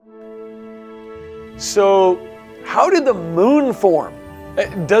So, how did the moon form?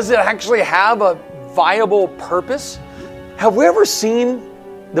 Does it actually have a viable purpose? Have we ever seen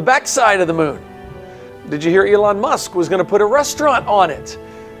the backside of the moon? Did you hear Elon Musk was going to put a restaurant on it?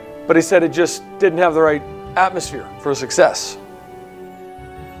 But he said it just didn't have the right atmosphere for success.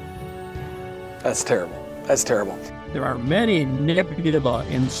 That's terrible. That's terrible. There are many nebulae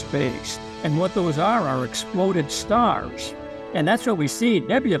in space, and what those are exploded stars. And that's what we see.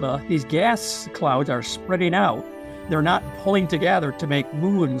 Nebula, these gas clouds are spreading out. They're not pulling together to make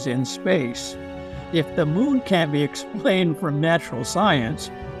moons in space. If the moon can't be explained from natural science,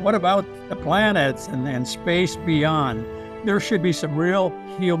 what about the planets and space beyond? There should be some real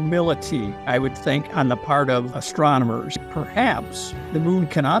humility, I would think, on the part of astronomers. Perhaps the moon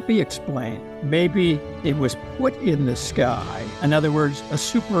cannot be explained. Maybe it was put in the sky. In other words, a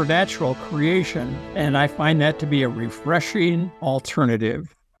supernatural creation. And I find that to be a refreshing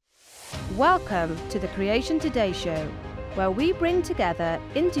alternative. Welcome to the Creation Today Show, where we bring together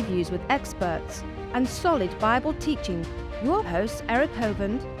interviews with experts and solid Bible teaching. Your host, Eric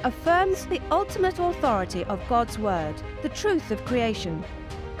Hovind, affirms the ultimate authority of God's Word, the truth of creation,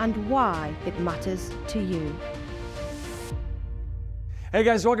 and why it matters to you. Hey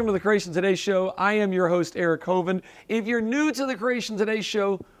guys, welcome to the Creation Today Show. I am your host, Eric Hovind. If you're new to the Creation Today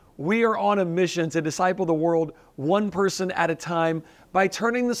Show, we are on a mission to disciple the world one person at a time by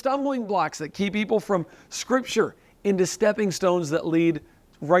turning the stumbling blocks that keep people from Scripture into stepping stones that lead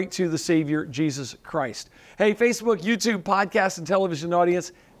right to the Savior, Jesus Christ. Hey, Facebook, YouTube, podcast, and television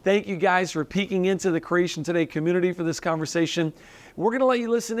audience, thank you guys for peeking into the Creation Today community for this conversation. We're going to let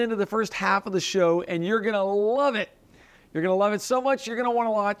you listen into the first half of the show, and you're going to love it. You're going to love it so much, you're going to want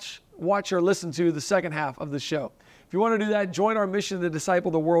to watch or listen to the second half of the show. If you want to do that, join our mission to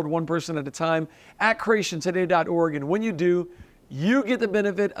disciple the world one person at a time at creationtoday.org. And when you do, you get the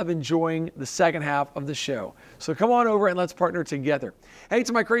benefit of enjoying the second half of the show. So come on over and let's partner together. Hey,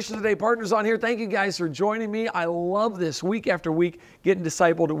 to my Creation Today partners on here, thank you guys for joining me. I love this week after week getting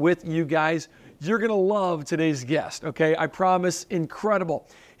discipled with you guys. You're going to love today's guest, okay? I promise, incredible.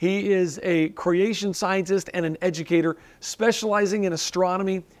 He is a creation scientist and an educator specializing in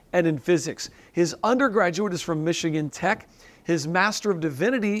astronomy and in physics. His undergraduate is from Michigan Tech. His Master of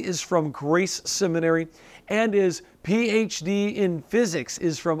Divinity is from Grace Seminary, and his PhD in physics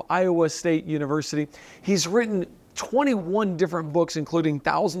is from Iowa State University. He's written 21 different books, including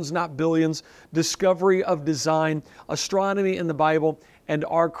Thousands Not Billions, Discovery of Design, Astronomy in the Bible, and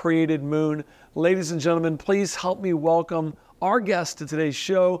Our Created Moon. Ladies and gentlemen, please help me welcome our guest to today's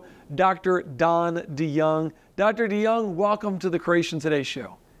show, Dr. Don DeYoung. Dr. DeYoung, welcome to the Creation Today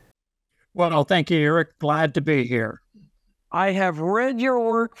Show. Well, thank you, Eric. Glad to be here. I have read your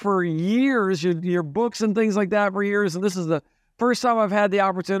work for years, your books and things like that for years, and this is the first time I've had the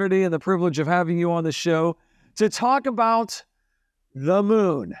opportunity and the privilege of having you on the show to talk about the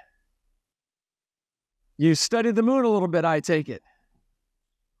moon. You studied the moon a little bit, I take it.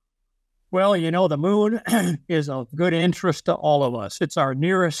 Well, you know, the moon is of good interest to all of us. It's our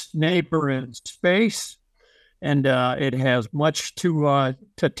nearest neighbor in space, and it has much to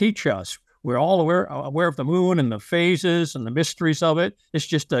teach us. We're all aware of the moon and the phases and the mysteries of it. It's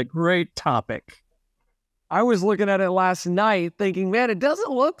just a great topic. I was looking at it last night thinking, man, it doesn't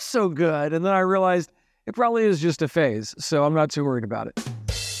look so good. And then I realized it probably is just a phase, so I'm not too worried about it.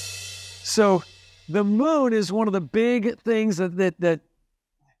 So the moon is one of the big things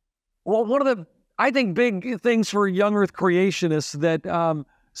one of the, I think, big things for young Earth creationists that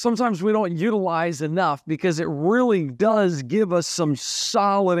sometimes we don't utilize enough, because it really does give us some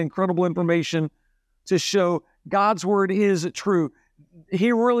solid, incredible information to show God's Word is true.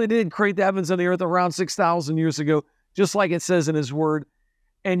 He really did create the heavens and the earth around 6,000 years ago, just like it says in His Word.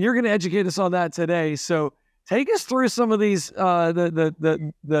 And you're going to educate us on that today. So take us through some of these,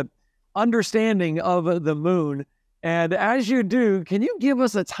 the understanding of the moon. And as you do, can you give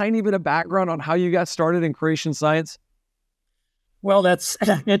us a tiny bit of background on how you got started in creation science? Well, that's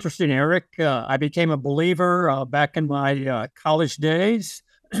interesting, Eric. I became a believer back in my college days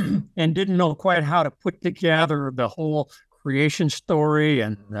and didn't know quite how to put together the whole creation story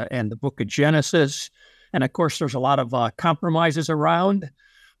and the book of Genesis. And of course, there's a lot of compromises around.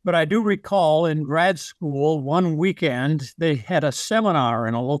 But I do recall in grad school, one weekend, they had a seminar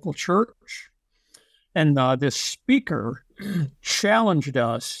in a local church. And this speaker challenged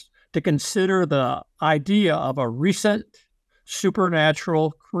us to consider the idea of a recent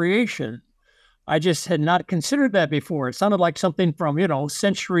supernatural creation. I just had not considered that before. It sounded like something from,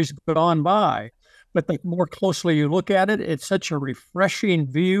 centuries gone by. But the more closely you look at it, it's such a refreshing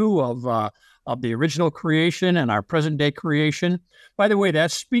view of of the original creation and our present day creation. By the way,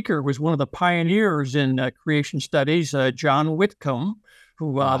 that speaker was one of the pioneers in creation studies, John Whitcomb,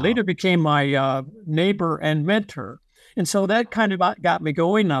 who later became my neighbor and mentor. And so that kind of got me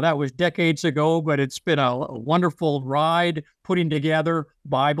going. Now, that was decades ago, but it's been a wonderful ride putting together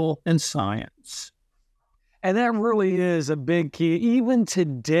Bible and science. And that really is a big key. Even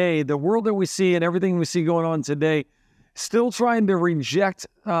today, the world that we see and everything we see going on today, still trying to reject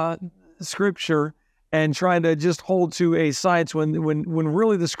Scripture and trying to just hold to a science when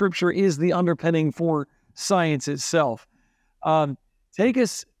really the Scripture is the underpinning for science itself. Take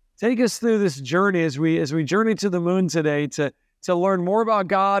us through this journey as we journey to the moon today to learn more about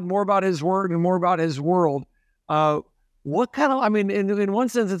God, more about His Word, and more about His world. What kind of? I mean, in one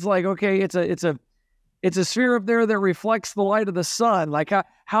sense, it's like, okay, it's a sphere up there that reflects the light of the sun. Like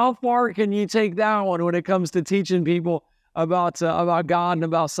how far can you take that one when it comes to teaching people about God and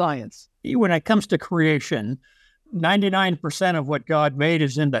about science? When it comes to creation, 99% of what God made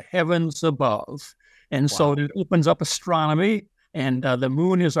is in the heavens above. And so it opens up astronomy, and the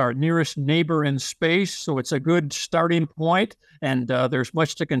moon is our nearest neighbor in space. So it's a good starting point, and there's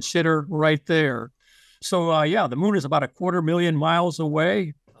much to consider right there. So the moon is about 250,000 miles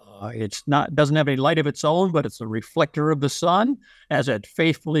away. Doesn't have any light of its own, but it's a reflector of the sun as it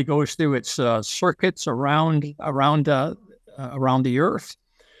faithfully goes through its circuits around the Earth.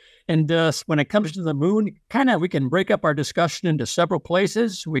 And when it comes to the moon, we can break up our discussion into several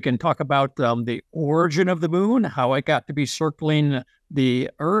places. We can talk about the origin of the moon, how it got to be circling the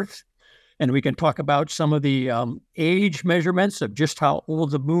Earth. And we can talk about some of the age measurements of just how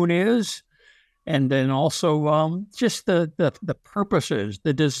old the moon is. And then also just the purposes,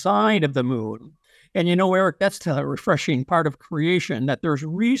 the design of the moon. And Eric, that's the refreshing part of creation, that there's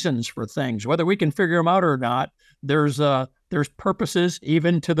reasons for things. Whether we can figure them out or not, there's purposes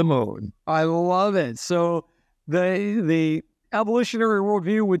even to the moon. I love it. So the evolutionary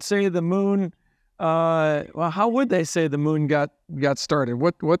worldview would say the moon, how would they say the moon got started?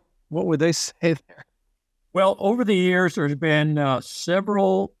 What would they say there? Well, over the years, there's been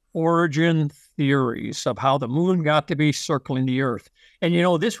several origin theories of how the moon got to be circling the Earth. And,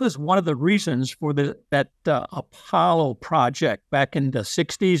 this was one of the reasons for that Apollo project back in the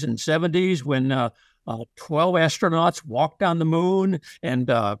 60s and 70s when 12 astronauts walked on the moon and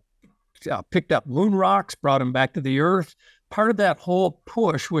picked up moon rocks, brought them back to the Earth. Part of that whole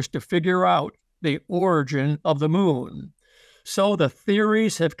push was to figure out the origin of the moon. So the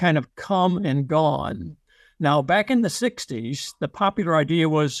theories have kind of come and gone. Now, back in the 60s, the popular idea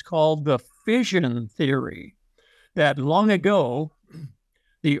was called the fission theory, that long ago,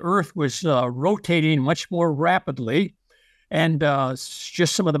 the Earth was rotating much more rapidly, and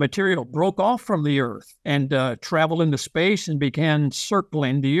just some of the material broke off from the Earth and traveled into space and began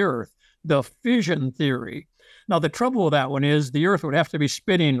circling the Earth, the fission theory. Now, the trouble with that one is the Earth would have to be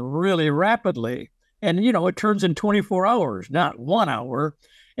spinning really rapidly, and, it turns in 24 hours, not 1 hour.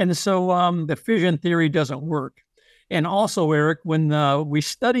 And so the fission theory doesn't work. And also, Eric, when we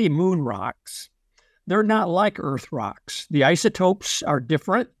study moon rocks, they're not like Earth rocks. The isotopes are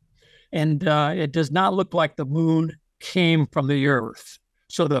different, and it does not look like the moon came from the Earth.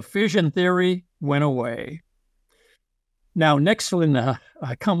 So the fission theory went away. Now, next one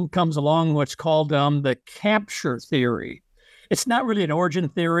comes along what's called the capture theory. It's not really an origin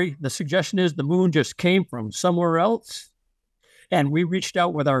theory. The suggestion is the moon just came from somewhere else, and we reached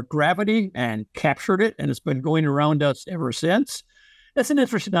out with our gravity and captured it, and it's been going around us ever since. That's an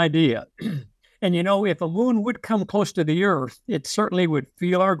interesting idea. And, if a moon would come close to the Earth, it certainly would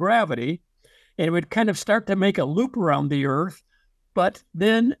feel our gravity, and it would kind of start to make a loop around the Earth, but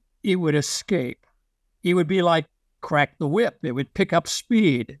then it would escape. It would be like crack the whip. It would pick up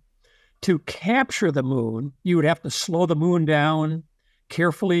speed. To capture the moon, you would have to slow the moon down,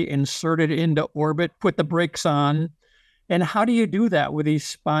 carefully insert it into orbit, put the brakes on. And how do you do that with these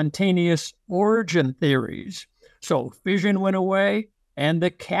spontaneous origin theories? So fission went away, and the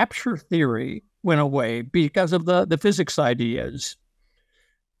capture theory went away because of the physics ideas.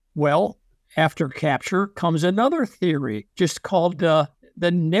 Well, after capture comes another theory, just called the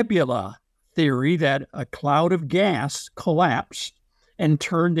nebula theory, that a cloud of gas collapsed and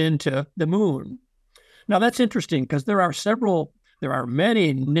turned into the moon. Now, that's interesting because there are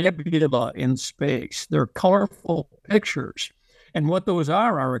many nebula in space. They're colorful pictures. And what those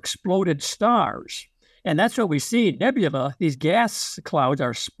are exploded stars. And that's what we see. Nebula, these gas clouds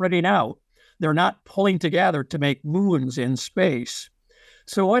are spreading out. They're not pulling together to make moons in space.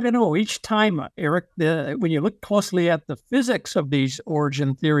 So I don't know, each time, Eric, when you look closely at the physics of these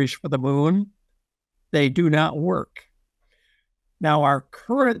origin theories for the moon, they do not work. Now, our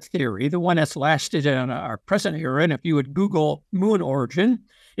current theory, the one that's lasted in our present era, and if you would Google moon origin,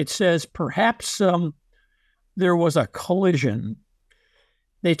 it says perhaps there was a collision.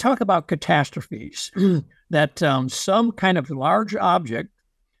 They talk about catastrophes, that some kind of large object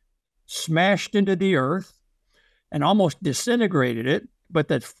smashed into the earth and almost disintegrated it, but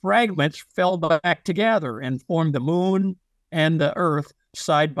that fragments fell back together and formed the moon and the earth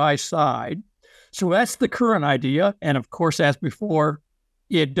side by side. So that's the current idea. And of course, as before,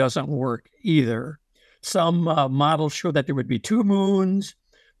 it doesn't work either. Some models show that there would be two moons.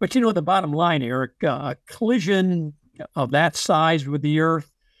 But the bottom line, Eric, a collision of that size with the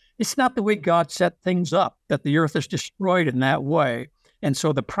earth, it's not the way God set things up, that the earth is destroyed in that way. And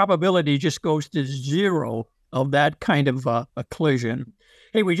so the probability just goes to zero of that kind of a collision.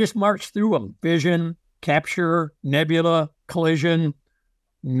 Hey, we just marched through them: fission, capture, nebula, collision.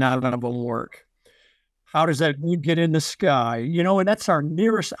 None of them work. How does that moon get in the sky? And that's our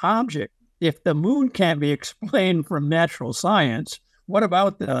nearest object. If the moon can't be explained from natural science, what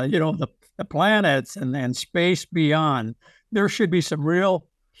about the planets and space beyond? There should be some real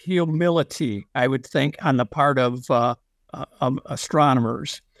humility, I would think, on the part of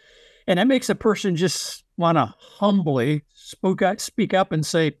astronomers. And that makes a person just want to humbly speak up and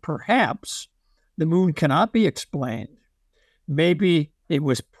say, perhaps the moon cannot be explained. Maybe it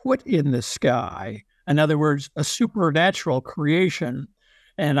was put in the sky. In other words, a supernatural creation.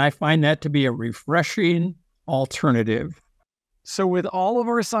 And I find that to be a refreshing alternative. So with all of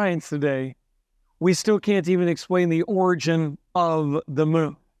our science today, we still can't even explain the origin of the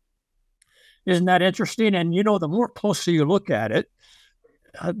moon. Isn't that interesting? And the more closely you look at it,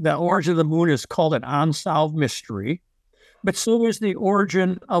 the origin of the moon is called an unsolved mystery, but so is the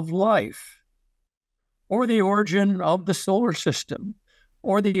origin of life, or the origin of the solar system,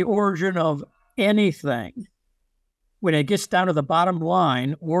 or the origin of anything. When it gets down to the bottom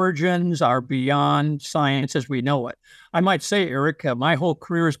line, origins are beyond science as we know it. I might say, Eric, my whole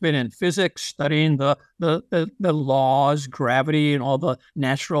career has been in physics, studying the laws, gravity, and all the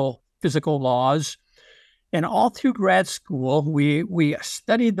natural physical laws. And all through grad school, we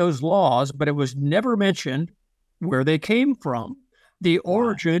studied those laws, but it was never mentioned where they came from. The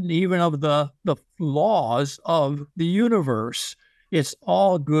origin, even of the laws of the universe. It's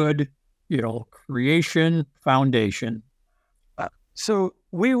all good, creation foundation. So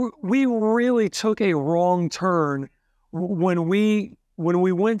we really took a wrong turn when we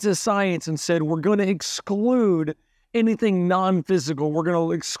went to science and said we're going to exclude anything non-physical. We're going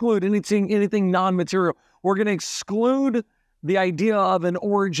to exclude anything non-material. We're going to exclude the idea of an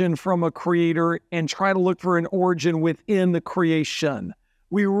origin from a creator and try to look for an origin within the creation.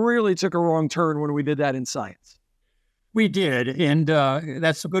 We really took a wrong turn when we did that in science. We did, and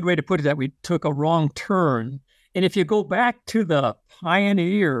that's a good way to put it, that we took a wrong turn. And if you go back to the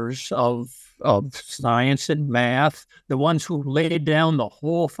pioneers of science and math, the ones who laid down the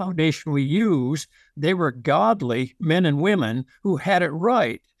whole foundation we use, they were godly men and women who had it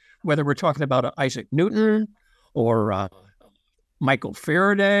right, whether we're talking about Isaac Newton or Michael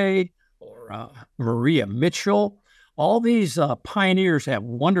Faraday or Maria Mitchell. All these pioneers have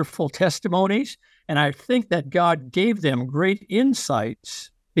wonderful testimonies, and I think that God gave them great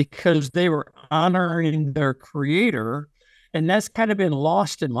insights because they were honoring their creator. And that's kind of been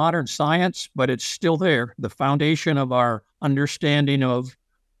lost in modern science, but it's still there, the foundation of our understanding of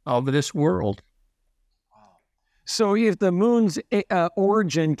this world. So if the moon's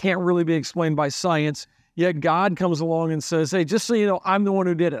origin can't really be explained by science, yet God comes along and says, hey, just so you know, I'm the one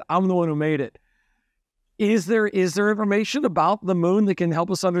who did it. I'm the one who made it. Is there information about the moon that can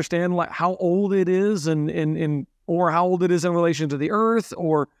help us understand like how old it is and or how old it is in relation to the Earth?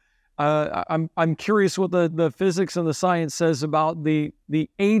 Or I'm curious what the physics and the science says about the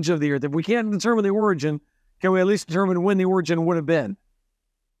age of the Earth. If we can't determine the origin, can we at least determine when the origin would have been?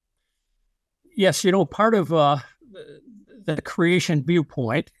 Yes, part of the creation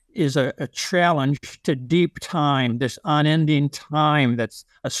viewpoint is a challenge to deep time, this unending time that's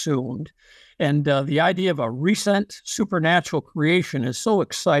assumed. And the idea of a recent supernatural creation is so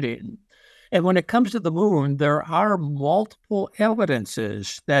exciting. And when it comes to the moon, there are multiple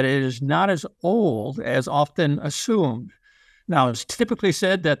evidences that it is not as old as often assumed. Now, it's typically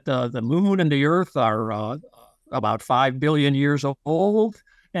said that the moon and the Earth are about 5 billion years old,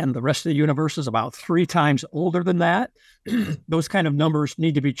 and the rest of the universe is about 3 times older than that. Those kind of numbers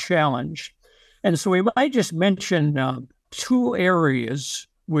need to be challenged. And so we might just mention 2 areas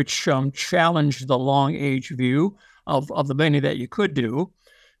which challenge the long age view of the many that you could do.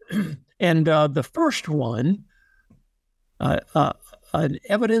 And the first one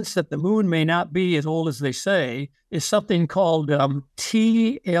evidence that the moon may not be as old as they say is something called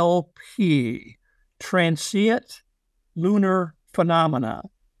TLP, transient lunar phenomena.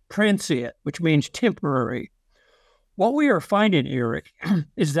 Transient, which means temporary. What we are finding, Eric,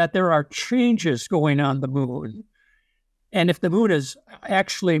 is that there are changes going on the moon. And if the moon is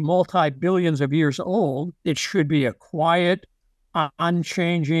actually multi-billions of years old, it should be a quiet,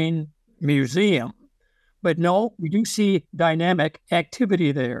 unchanging museum. But no, we do see dynamic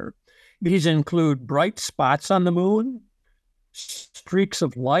activity there. These include bright spots on the moon, streaks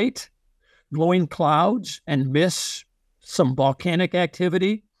of light, glowing clouds and mists, some volcanic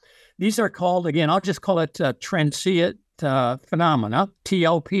activity. These are called, again, I'll just call it transient phenomena,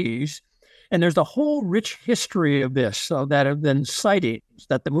 TLPs. And there's a whole rich history of this that have been sightings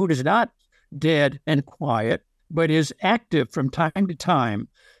that the moon is not dead and quiet, but is active from time to time.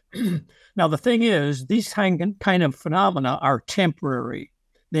 Now, the thing is, these kind of phenomena are temporary.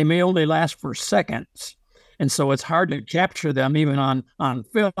 They may only last for seconds. And so it's hard to capture them even on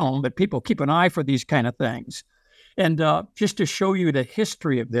film, but people keep an eye for these kind of things. And just to show you the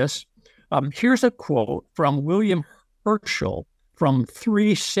history of this, here's a quote from William Herschel from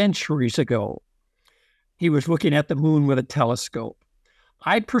 3 centuries ago. He was looking at the moon with a telescope.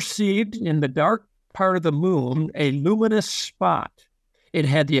 I perceived in the dark part of the moon a luminous spot. It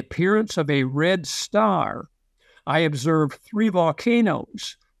had the appearance of a red star. I observed 3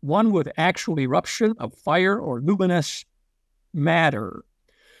 volcanoes, one with actual eruption of fire or luminous matter.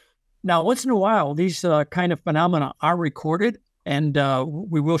 Now, once in a while, these kind of phenomena are recorded, and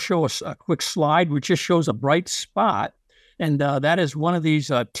we will show a quick slide which just shows a bright spot, and that is one of these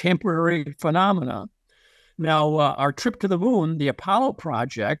temporary phenomena. Now, our trip to the moon, the Apollo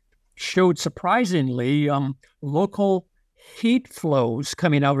project, showed surprisingly local heat flows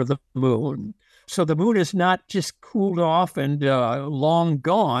coming out of the moon. So the moon is not just cooled off and long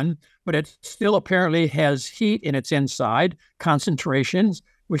gone, but it still apparently has heat in its inside, concentrations,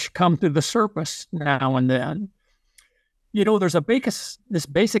 which come to the surface now and then. You know, there's this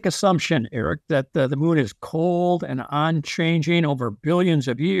basic assumption, Eric, that the moon is cold and unchanging over billions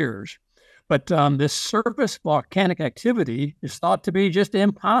of years. But this surface volcanic activity is thought to be just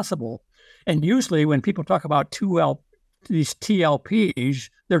impossible. And usually when people talk about these TLPs,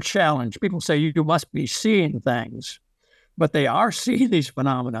 they're challenged. People say you must be seeing things. But they are seeing these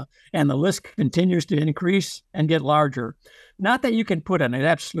phenomena, and the list continues to increase and get larger. Not that you can put an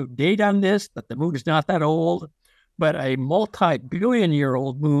absolute date on this, that the moon is not that old, but a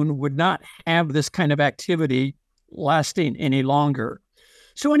multi-billion-year-old moon would not have this kind of activity lasting any longer.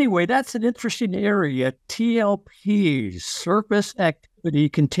 So anyway, that's an interesting area, TLPs, surface activity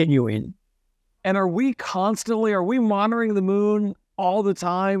continuing. And are we monitoring the moon all the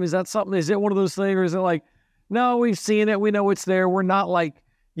time? Is it one of those things, or is it like, no, we've seen it, we know it's there, we're not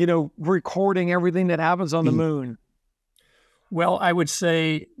recording everything that happens on the moon? Well, I would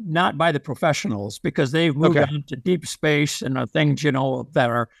say not by the professionals, because they've moved on to deep space and things,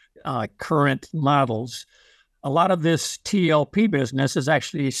 that are current models. A lot of this TLP business is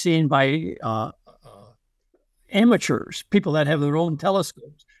actually seen by amateurs, people that have their own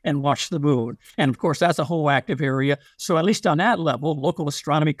telescopes and watch the moon. And of course, that's a whole active area. So at least on that level, local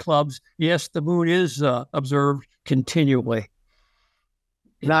astronomy clubs, yes, the moon is observed continually.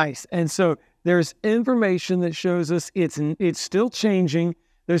 Nice. And so there's information that shows us it's still changing.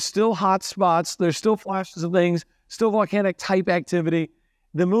 There's still hot spots. There's still flashes of things, still volcanic type activity.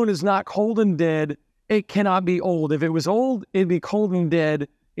 The moon is not cold and dead. It cannot be old. If it was old, it'd be cold and dead.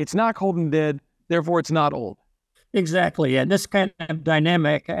 It's not cold and dead. Therefore, it's not old. Exactly. And this kind of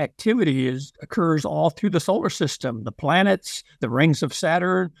dynamic activity occurs all through the solar system, the planets, the rings of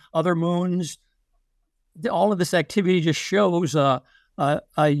Saturn, other moons. All of this activity just shows a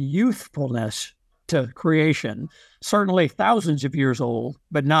youthfulness to creation, certainly thousands of years old,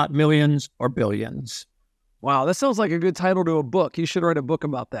 but not millions or billions. Wow, that sounds like a good title to a book. You should write a book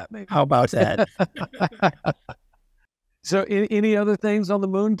about that, maybe. How about that? So any other things on the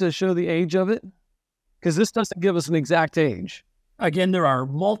moon to show the age of it? Because this doesn't give us an exact age. Again, there are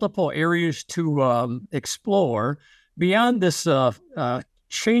multiple areas to explore. Beyond this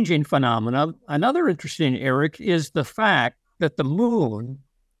changing phenomena, another interesting, Eric, is the fact that the moon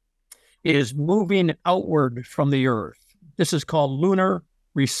is moving outward from the Earth. This is called lunar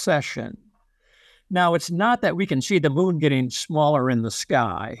recession. Now, it's not that we can see the moon getting smaller in the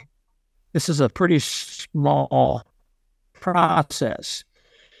sky. This is a pretty small process.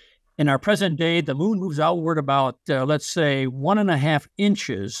 In our present day, the moon moves outward about, let's say, 1.5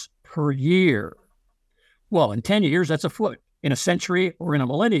 inches per year. Well, in 10 years, that's a foot. In a century or in a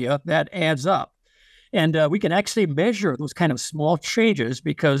millennia, that adds up. And we can actually measure those kind of small changes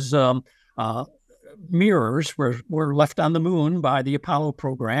because mirrors were left on the moon by the Apollo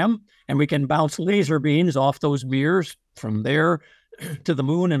program, and we can bounce laser beams off those mirrors from there to the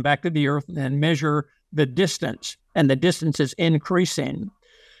moon and back to the Earth and measure the distance, and the distance is increasing.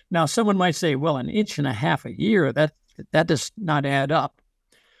 Now, someone might say, well, 1.5 inches a year, that does not add up.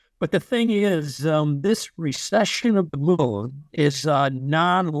 But the thing is, this recession of the moon is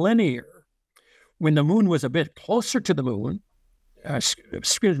non-linear. When the moon was a bit closer to the moon,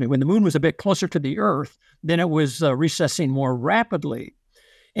 when the moon was a bit closer to the Earth, then it was recessing more rapidly.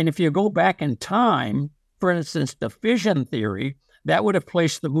 And if you go back in time, for instance, the fission theory, that would have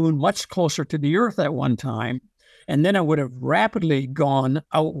placed the moon much closer to the Earth at one time, and then it would have rapidly gone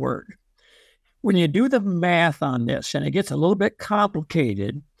outward. When you do the math on this, and it gets a little bit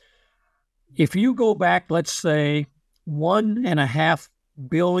complicated, if you go back, let's say, 1.5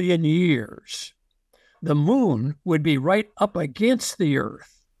 billion years, the moon would be right up against the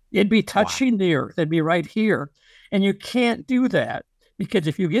Earth. It'd be touching the Earth. It'd be right here. And you can't do that because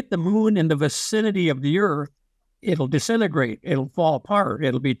if you get the moon in the vicinity of the Earth, it'll disintegrate. It'll fall apart.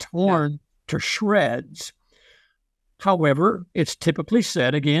 It'll be torn to shreds. However, it's typically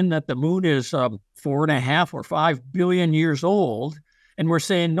said, again, that the moon is 4.5 or 5 billion years old. And we're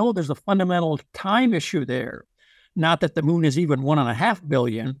saying, no, there's a fundamental time issue there. Not that the moon is even 1.5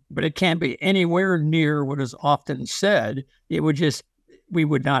 billion, but it can't be anywhere near what is often said. We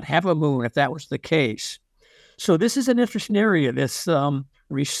would not have a moon if that was the case. So this is an interesting area, this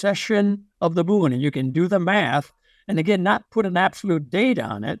recession of the moon, and you can do the math. And again, not put an absolute date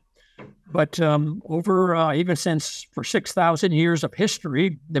on it, but over even since for 6,000 years of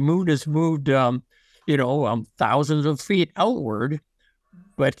history, the moon has moved, thousands of feet outward.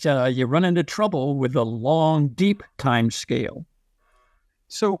 But you run into trouble with a long, deep time scale.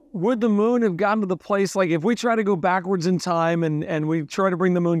 So would the moon have gotten to the place, like if we try to go backwards in time and we try to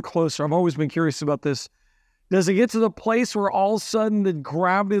bring the moon closer, I've always been curious about this, does it get to the place where all of a sudden the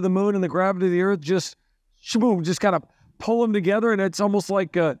gravity of the moon and the gravity of the Earth just kind of pull them together, and it's almost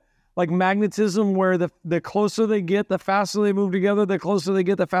like magnetism where the closer they get, the faster they move together, the closer they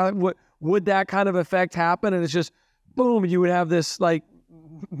get, the faster, would that kind of effect happen? And it's just, boom, you would have this like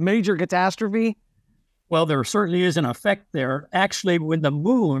major catastrophe? Well, there certainly is an effect there. Actually, when the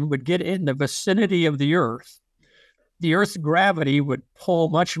moon would get in the vicinity of the Earth's gravity would pull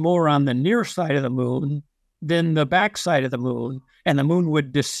much more on the near side of the moon than the back side of the moon, and the moon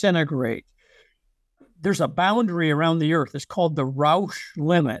would disintegrate. There's a boundary around the Earth. It's called the Rauch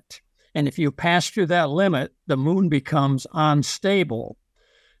limit. And if you pass through that limit, the moon becomes unstable.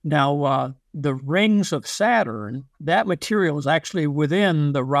 Now, the rings of Saturn, that material is actually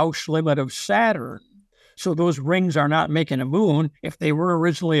within the Rauch limit of Saturn. So those rings are not making a moon. If they were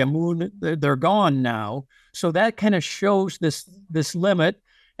originally a moon, they're gone now. So that kind of shows this limit,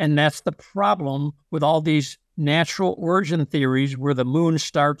 and that's the problem with all these natural origin theories where the moon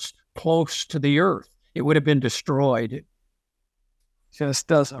starts close to the Earth. It would have been destroyed. Just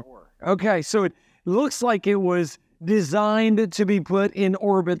doesn't work. Okay, so it looks like it was designed to be put in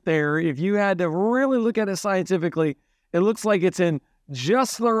orbit there. If you had to really look at it scientifically, it looks like it's in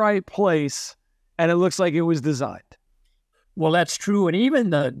just the right place, and it looks like it was designed. Well, that's true. And even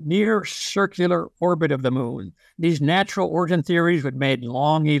the near circular orbit of the moon, these natural origin theories would make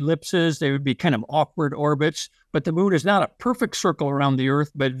long ellipses. They would be kind of awkward orbits, but the moon is not a perfect circle around the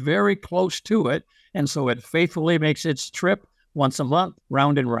Earth, but very close to it. And so it faithfully makes its trip once a month,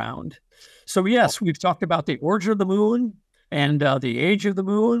 round and round. So yes, we've talked about the origin of the moon and the age of the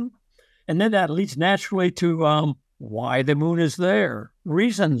moon. And then that leads naturally to why the moon is there,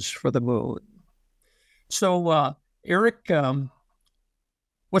 reasons for the moon. So Eric,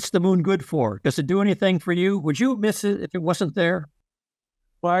 what's the moon good for? Does it do anything for you? Would you miss it if it wasn't there?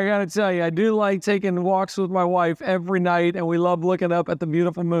 Well, I got to tell you, I do like taking walks with my wife every night, and we love looking up at the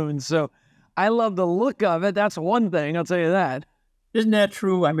beautiful moon. So I love the look of it. That's one thing, I'll tell you that. Isn't that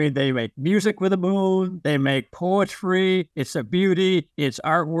true? I mean, they make music with the moon. They make poetry. It's a beauty. It's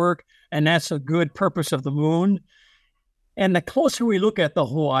artwork. And that's a good purpose of the moon. And the closer we look at the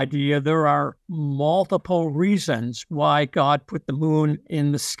whole idea, there are multiple reasons why God put the moon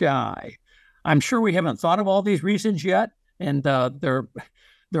in the sky. I'm sure we haven't thought of all these reasons yet. And there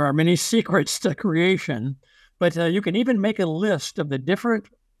are many secrets to creation. But you can even make a list of the different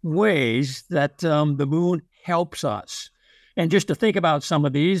ways that the moon helps us. And just to think about some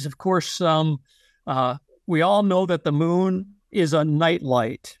of these, of course, we all know that the moon is a night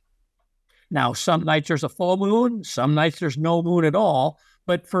light. Now, some nights there's a full moon, some nights there's no moon at all.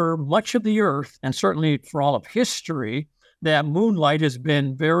 But for much of the Earth, and certainly for all of history, that moonlight has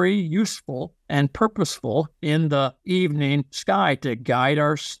been very useful and purposeful in the evening sky to guide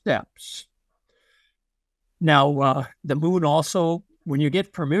our steps. Now, the moon also, when you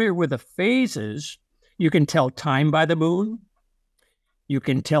get familiar with the phases, you can tell time by the moon. You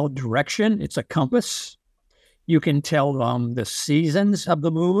can tell direction. It's a compass. You can tell the seasons of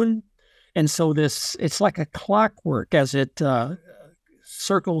the moon. And so it's like a clockwork as it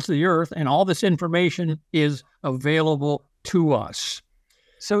circles the earth, and all this information is available to us.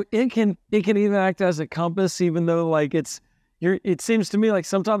 So it can even act as a compass, even though like it seems to me like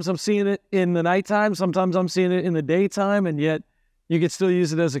sometimes I'm seeing it in the nighttime, sometimes I'm seeing it in the daytime, and yet you could still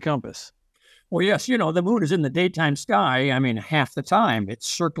use it as a compass. Well, yes, the moon is in the daytime sky. I mean, half the time it's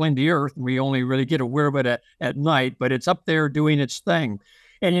circling the earth. We only really get aware of it at night, but it's up there doing its thing.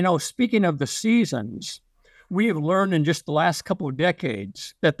 And, speaking of the seasons, we have learned in just the last couple of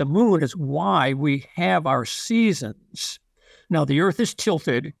decades that the moon is why we have our seasons. Now, the earth is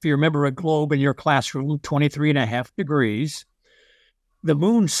tilted. If you remember a globe in your classroom, 23.5 degrees, the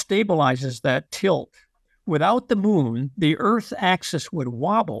moon stabilizes that tilt. Without the moon, the earth axis would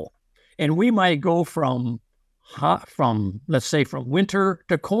wobble, and we might go from winter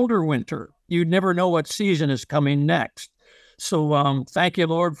to colder winter. You'd never know what season is coming next. So thank you,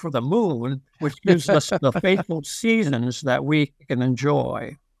 Lord, for the moon, which gives us the faithful seasons that we can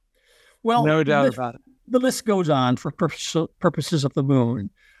enjoy. Well, no doubt about it. The list goes on for purposes of the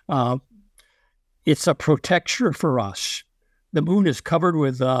moon. It's a protector for us. The moon is covered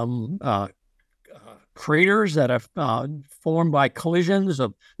with craters that are formed by collisions.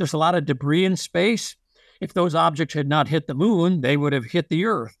 There's a lot of debris in space. If those objects had not hit the moon, they would have hit the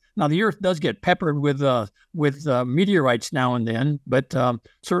earth. Now, the earth does get peppered with meteorites now and then, but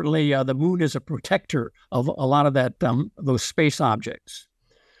certainly the moon is a protector of a lot of those space objects.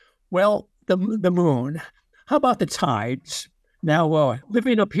 Well, the moon. How about the tides? Now,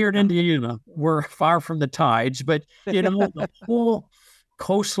 living up here in Indiana, we're far from the tides, but the whole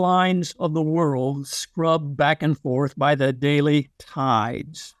coastlines of the world scrubbed back and forth by the daily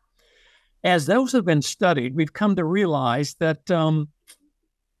tides. As those have been studied, we've come to realize that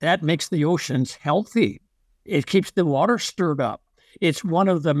that makes the oceans healthy. It keeps the water stirred up. It's one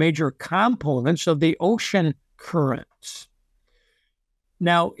of the major components of the ocean currents.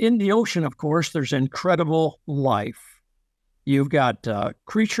 Now, in the ocean, of course, there's incredible life. You've got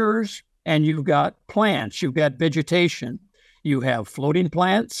creatures and you've got plants. You've got vegetation. You have floating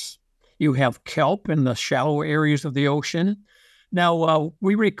plants. You have kelp in the shallow areas of the ocean. Now,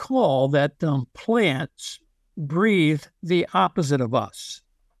 we recall that plants breathe the opposite of us.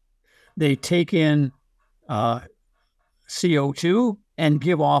 They take in CO2 and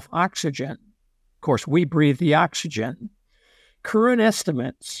give off oxygen. Of course, we breathe the oxygen. Current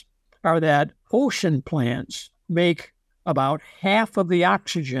estimates are that ocean plants make about half of the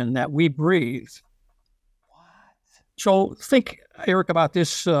oxygen that we breathe. What? So think, Eric, about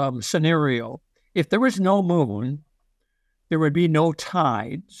this scenario. If there was no moon, there would be no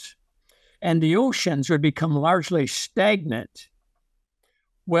tides, and the oceans would become largely stagnant.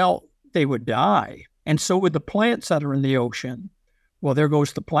 Well, they would die, and so would the plants that are in the ocean. Well, there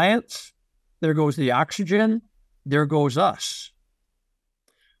goes the plants, there goes the oxygen, there goes us.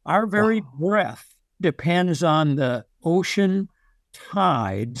 Our very breath depends on the ocean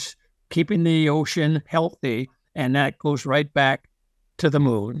tides, keeping the ocean healthy, and that goes right back to the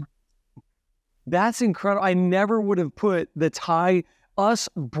moon. That's incredible. I never would have put us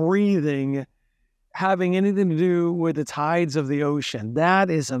breathing, having anything to do with the tides of the ocean. That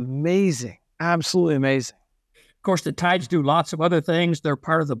is amazing. Absolutely amazing. Of course, the tides do lots of other things. They're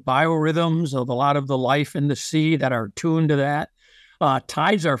part of the biorhythms of a lot of the life in the sea that are tuned to that.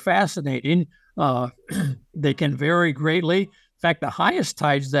 Tides are fascinating. They can vary greatly. In fact, the highest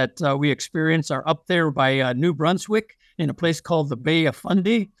tides that we experience are up there by New Brunswick in a place called the Bay of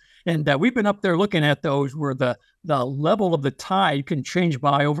Fundy. And we've been up there looking at those where the level of the tide can change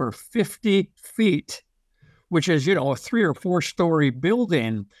by over 50 feet, which is, a 3 or 4 story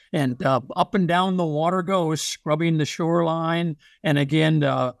building. And up and down the water goes, scrubbing the shoreline. And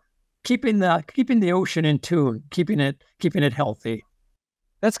again, keeping the ocean in tune, keeping it healthy.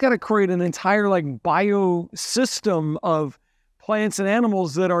 That's got to create an entire biosystem of plants and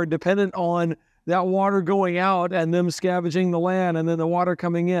animals that are dependent on that water going out and them scavenging the land and then the water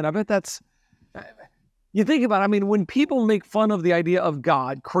coming in. I bet you think about it, when people make fun of the idea of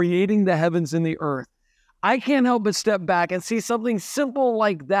God creating the heavens and the earth, I can't help but step back and see something simple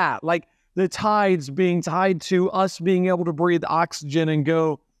like that, like the tides being tied to us being able to breathe oxygen and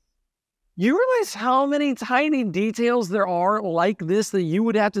go. You realize how many tiny details there are like this that you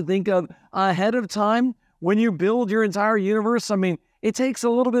would have to think of ahead of time when you build your entire universe, I mean, it takes a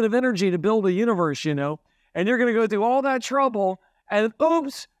little bit of energy to build a universe, and you're going to go through all that trouble, and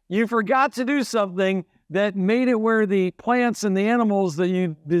oops, you forgot to do something that made it where the plants and the animals that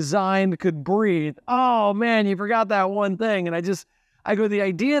you designed could breathe. Oh man, you forgot that one thing. And I go, the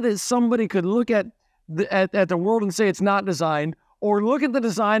idea that somebody could look at the world and say it's not designed, or look at the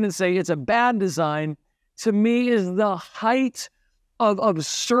design and say it's a bad design, to me is the height of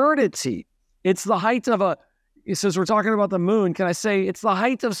absurdity. It's the height of since we're talking about the moon, can I say it's the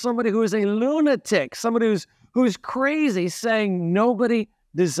height of somebody who is a lunatic, somebody who's crazy, saying nobody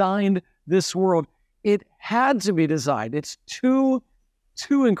designed this world. It had to be designed. It's too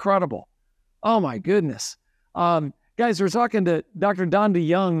incredible. Oh my goodness. Guys, we're talking to Dr. Don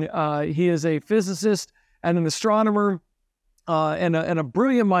DeYoung. He is a physicist and an astronomer and a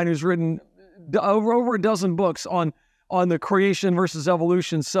brilliant mind who's written over a dozen books on the creation versus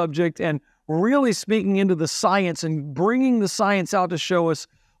evolution subject, and really speaking into the science and bringing the science out to show us,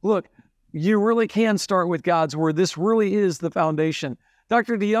 look, you really can start with God's word. This really is the foundation.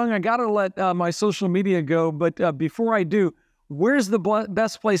 Dr. DeYoung, I got to let my social media go, but before I do, where's the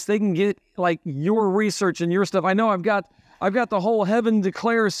best place they can get like your research and your stuff? I know I've got the whole Heaven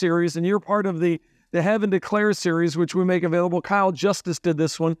Declares series, and you're part of the Heaven Declares series, which we make available. Kyle Justice did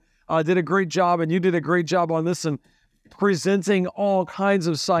this one, did a great job, and you did a great job on this and presenting all kinds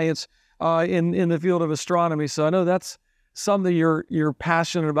of science in the field of astronomy. So I know that's something you're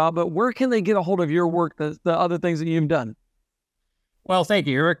passionate about, but where can they get a hold of your work, the other things that you've done? Well, thank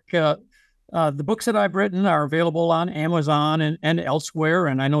you, Eric. The books that I've written are available on Amazon and elsewhere,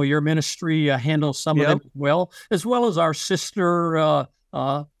 and I know your ministry handles some of them as well as our sister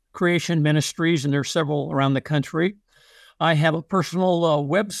creation ministries, and there's several around the country. I have a personal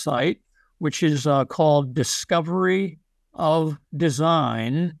website, which is called Discovery of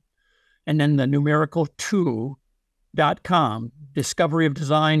Design, and then the numerical 2.com,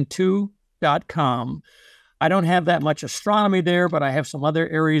 discoveryofdesign2.com. I don't have that much astronomy there, but I have some other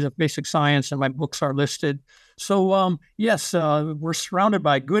areas of basic science, and my books are listed. So, yes, we're surrounded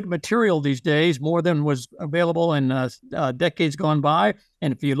by good material these days, more than was available in decades gone by.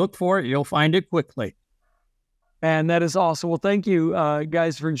 And if you look for it, you'll find it quickly. And that is awesome. Well, thank you,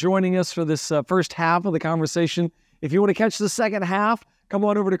 guys, for joining us for this first half of the conversation. If you want to catch the second half, come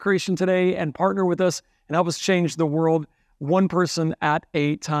on over to Creation Today and partner with us and help us change the world one person at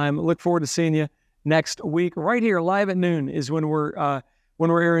a time. Look forward to seeing you next week. Right here, live at noon is when we're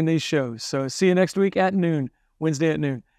airing these shows. So see you next week at noon, Wednesday at noon.